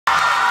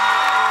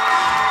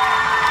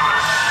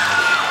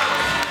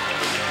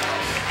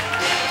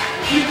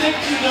think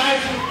you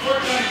guys who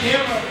worked on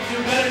camera would do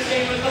better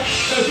saying it was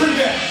pretty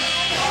bad.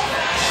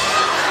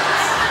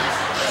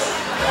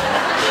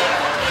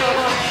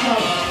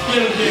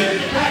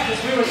 Practice.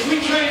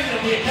 We trained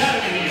at the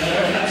academy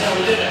together, and that's how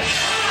we did it.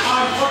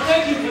 Well,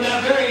 thank you for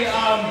that very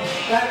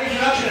that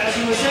introduction. As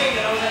he was saying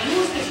it, I was like,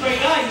 who's this great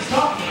guy he's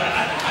talking about?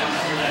 I don't know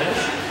who that is.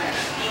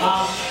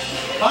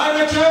 Bye,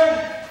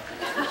 Richard.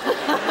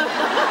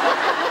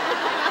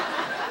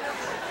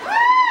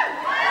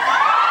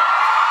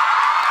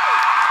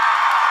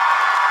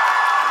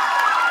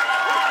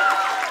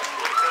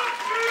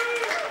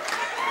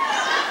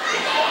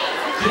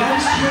 Did I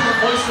just hear the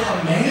voice of a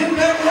man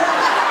back there?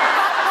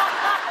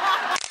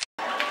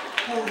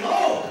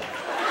 Hello.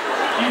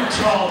 You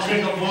tall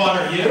drink of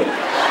water, you.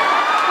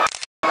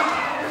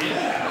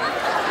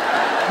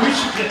 Yeah. We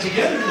should get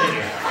together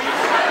later.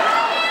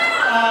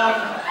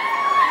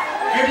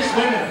 You're just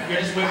women.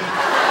 You're just women.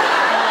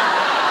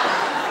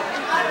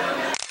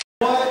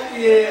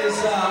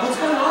 What's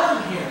going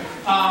on here?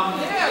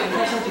 You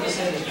have something to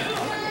say to me.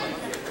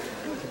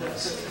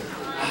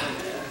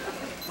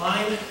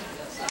 Fine.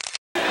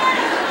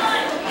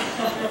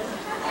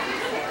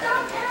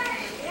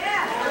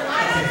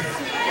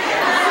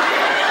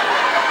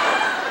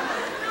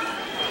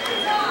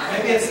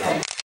 Maybe it's a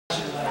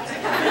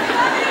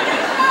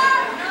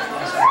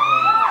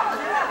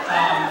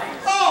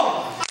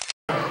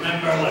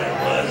remember what it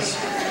was.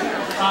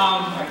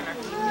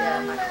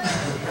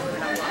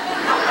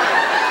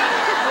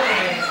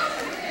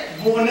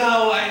 Well, no,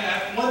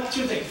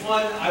 two things.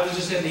 One, I was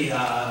just in the,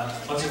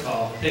 what's it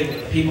called? Thing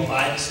with the people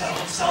buying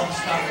stuff, selling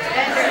stuff.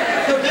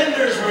 The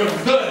vendor's room,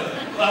 good.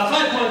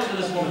 5 points for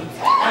this woman.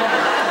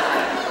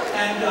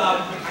 And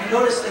I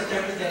noticed that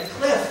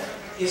Cliff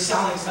is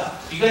selling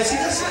stuff. Do you guys see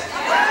this?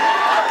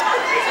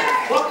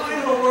 What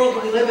kind of a world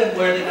do we live in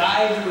where the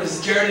guy who was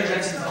Jared and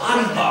Jensen's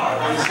body bar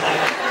was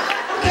like,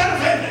 I'm kind of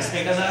famous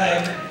because I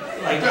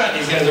drive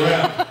these guys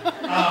around.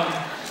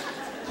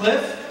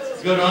 Cliff,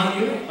 it's good on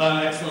you.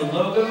 Excellent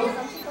logo.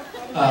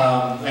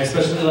 I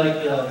especially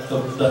like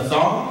the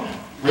thong.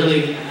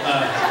 Really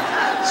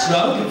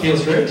snug. It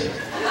feels great.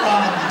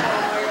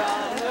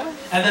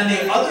 And then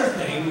the other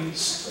thing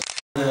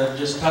to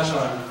just touch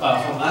on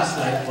from last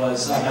night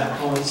was Matt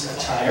Cohen's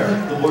attire.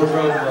 The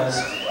wardrobe was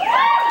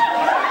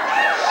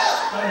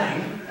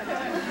stunning.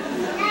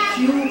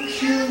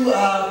 Cue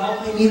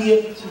multimedia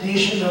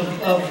presentation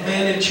of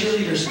man in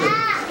cheerleader skirt.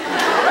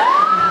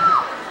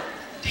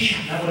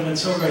 Damn, that would have been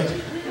so great.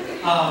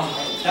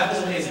 That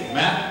was amazing.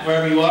 Matt,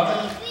 wherever you are,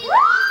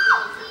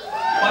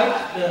 quite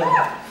the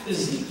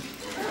physique.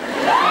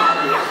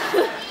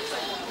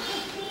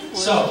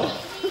 So,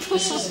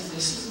 this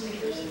is New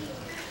Jersey.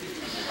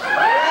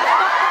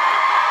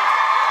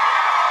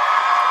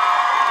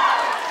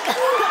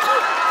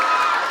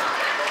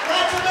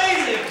 That's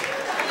amazing!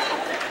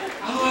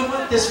 Oh, I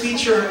want this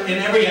feature in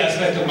every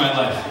aspect of my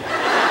life.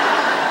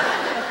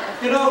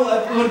 You know,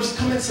 it would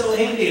come in so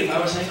handy if I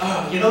was saying,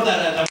 oh, you know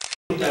that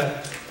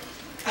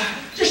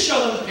just show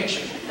them the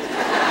picture.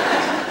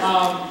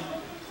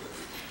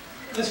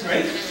 That's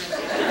great.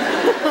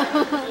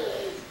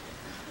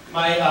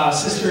 My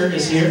sister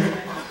is here.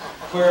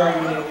 Where are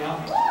you right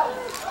now?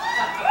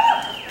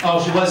 Oh,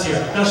 she was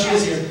here. No, she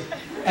is here.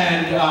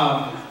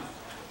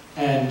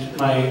 And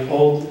my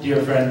old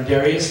dear friend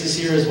Darius is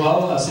here as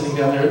well, sitting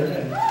down there.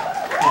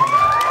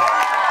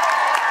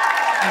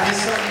 And his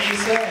son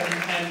Misha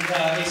and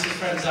Ace's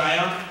friend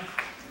Zion.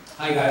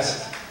 Hi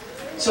guys.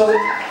 So,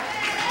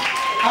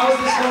 how is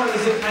this going?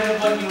 Is it kind of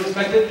what you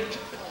expected?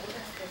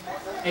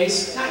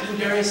 Ace, not you,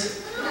 Darius.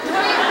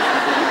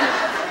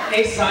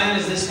 Ace, Zion,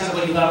 is this kind of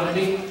what you thought it would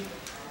be?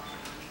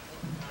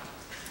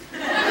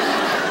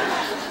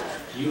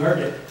 You heard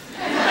it.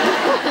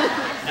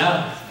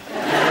 No.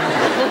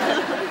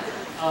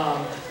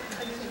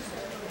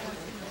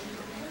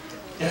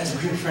 That's a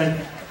weird friend.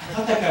 I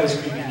thought that guy was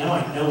creepy. Now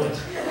I know it.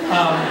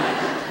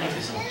 Thank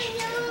you so much.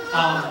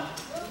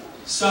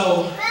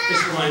 So,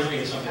 this reminds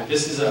me of something.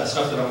 This is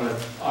stuff that I'm going to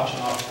auction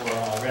off for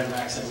random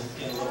acts in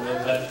a little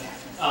bit. But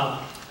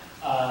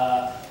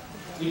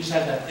we just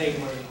had that thing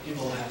where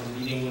people have a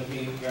meeting with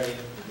me, very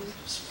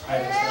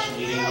private, special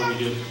meeting where we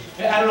do.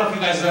 I don't know if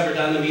you guys have ever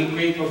done the meet and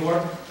greet before,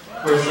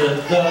 where it's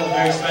the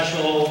very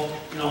special,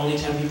 only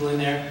 10 people in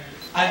there.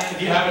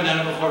 If you haven't done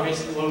it before,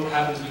 basically what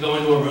happens, we go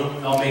into a room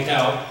and they'll make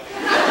out.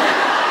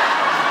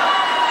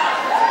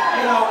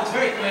 It's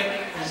very quick.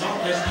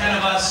 There's 10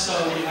 of us, so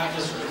you have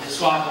to sort of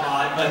swap a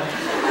lot. But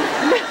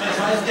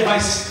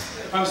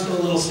if I was still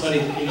a little sweaty,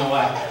 you know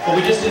why. But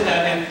we just did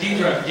that, and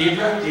Deidre,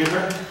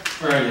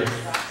 where are you?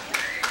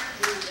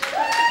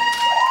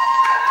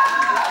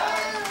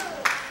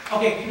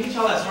 Okay, can you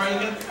tell that story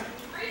again?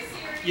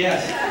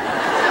 Yes.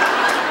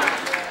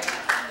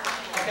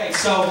 Okay,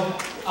 so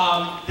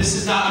this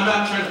is not. I'm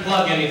not trying to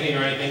plug anything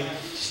or anything.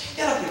 Just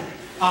get up here.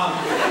 But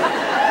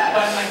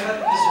I thought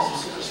this was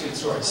a super sweet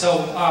story.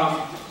 So.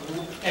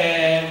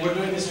 And we're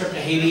doing this trip to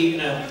Haiti in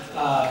a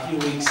few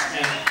weeks,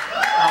 and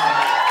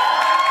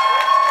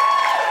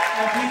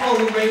people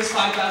couple who raise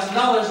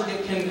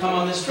 $5,000 can come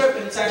on this trip,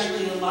 and it's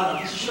actually a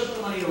lot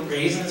of money to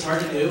raise, and it's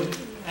hard to do.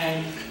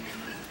 And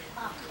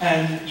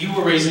you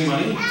were raising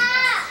money.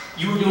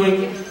 You were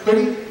doing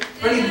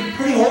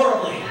pretty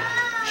horribly.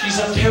 She's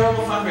a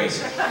terrible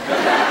fundraiser.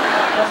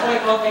 That's why I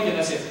called Megan.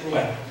 That's it. Go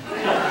ahead.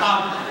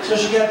 So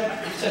she got.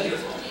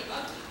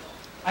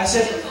 I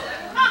said,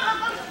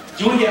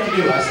 do what you have to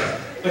do. I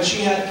said, but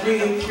she had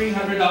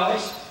 $300.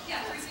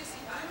 Yeah,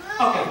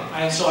 $365.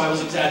 Okay, so I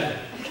was exaggerating.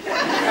 You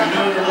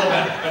know it a little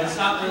better, but it's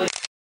not really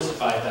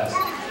 5,000.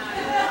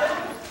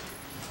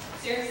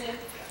 Seriously?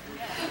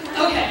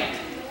 Okay.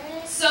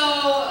 So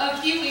a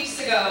few weeks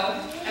ago,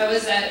 I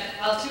was at,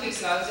 well, 2 weeks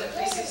ago, I was at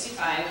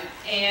 365,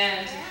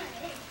 and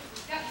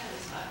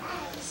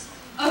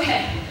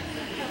okay.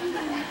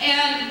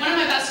 And one of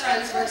my best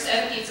friends works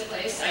at a pizza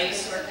place. I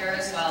used to work there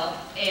as well,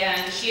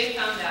 and she had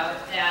found out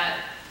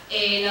that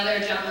another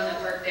gentleman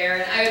that worked there,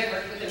 and I had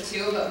worked with him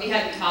too, but we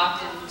hadn't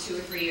talked in 2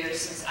 or 3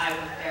 years since I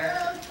worked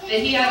there, that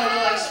he had a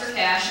little extra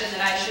cash and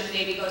that I should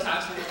maybe go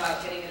talk to him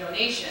about getting a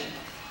donation.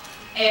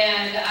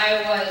 And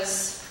I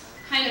was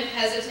kind of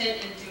hesitant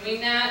in doing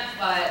that,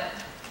 but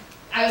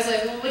I was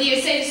like, well, what do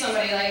you say to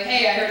somebody like,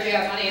 hey, I heard you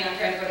have money and I'm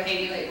trying to go to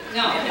Haiti? Like,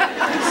 no.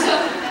 So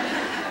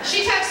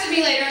she texted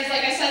me later and was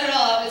like, I set it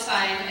all up, it's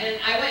fine. And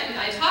I went and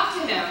I talked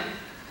to him,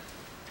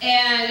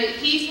 and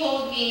he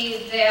told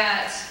me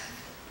that,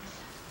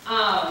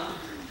 oh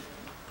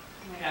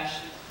my gosh,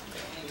 I'm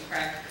going to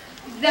crack.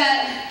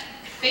 That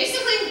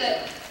basically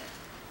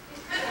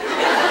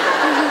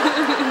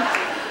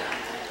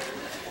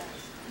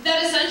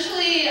that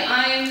essentially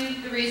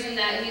I'm the reason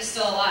that he's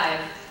still alive.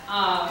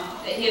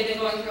 That he had been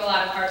going through a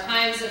lot of hard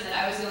times, and that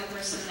I was the only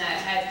person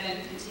that had been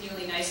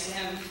continually nice to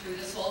him through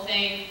this whole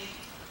thing.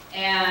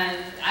 And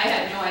I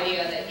had no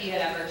idea that he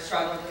had ever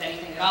struggled with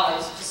anything at all. He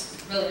was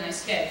just a really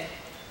nice kid.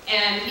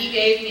 And he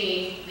gave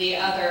me the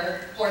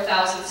other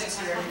 $4,635 so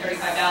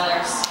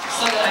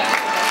that I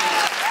could go to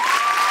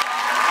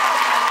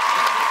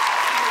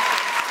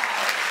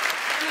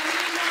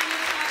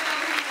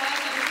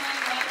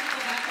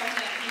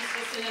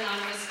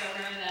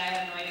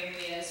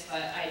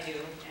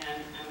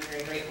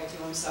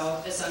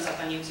so this ends up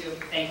on YouTube.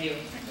 Thank you.